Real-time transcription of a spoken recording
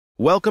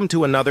Welcome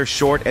to another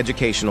short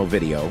educational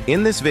video.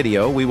 In this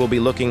video, we will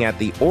be looking at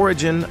the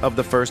origin of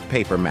the first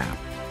paper map.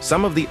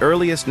 Some of the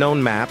earliest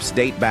known maps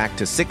date back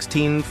to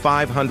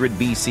 1600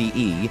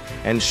 BCE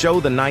and show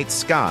the night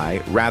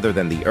sky rather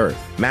than the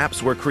earth.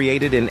 Maps were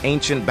created in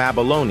ancient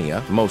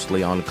Babylonia,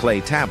 mostly on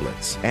clay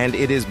tablets, and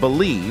it is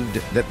believed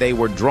that they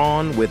were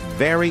drawn with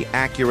very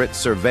accurate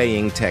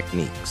surveying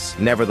techniques.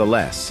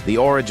 Nevertheless, the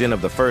origin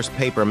of the first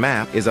paper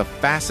map is a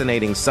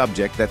fascinating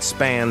subject that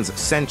spans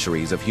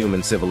centuries of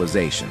human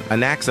civilization.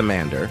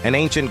 Anaximander, an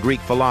ancient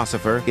Greek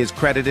philosopher, is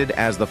credited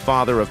as the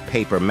father of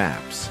paper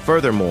maps.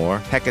 Furthermore,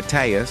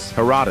 Hecataeus,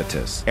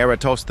 Herodotus,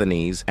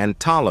 Eratosthenes, and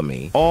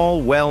Ptolemy,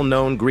 all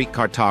well-known Greek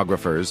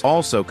cartographers,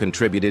 also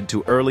contributed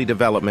to early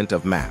development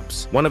of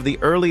maps. One of the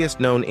earliest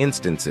known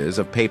instances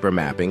of paper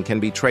mapping can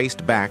be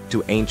traced back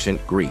to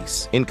ancient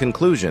Greece. In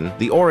conclusion,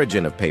 the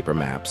origin of paper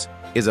maps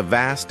is a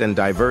vast and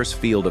diverse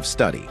field of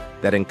study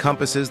that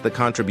encompasses the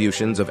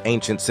contributions of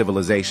ancient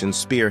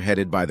civilizations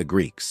spearheaded by the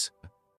Greeks.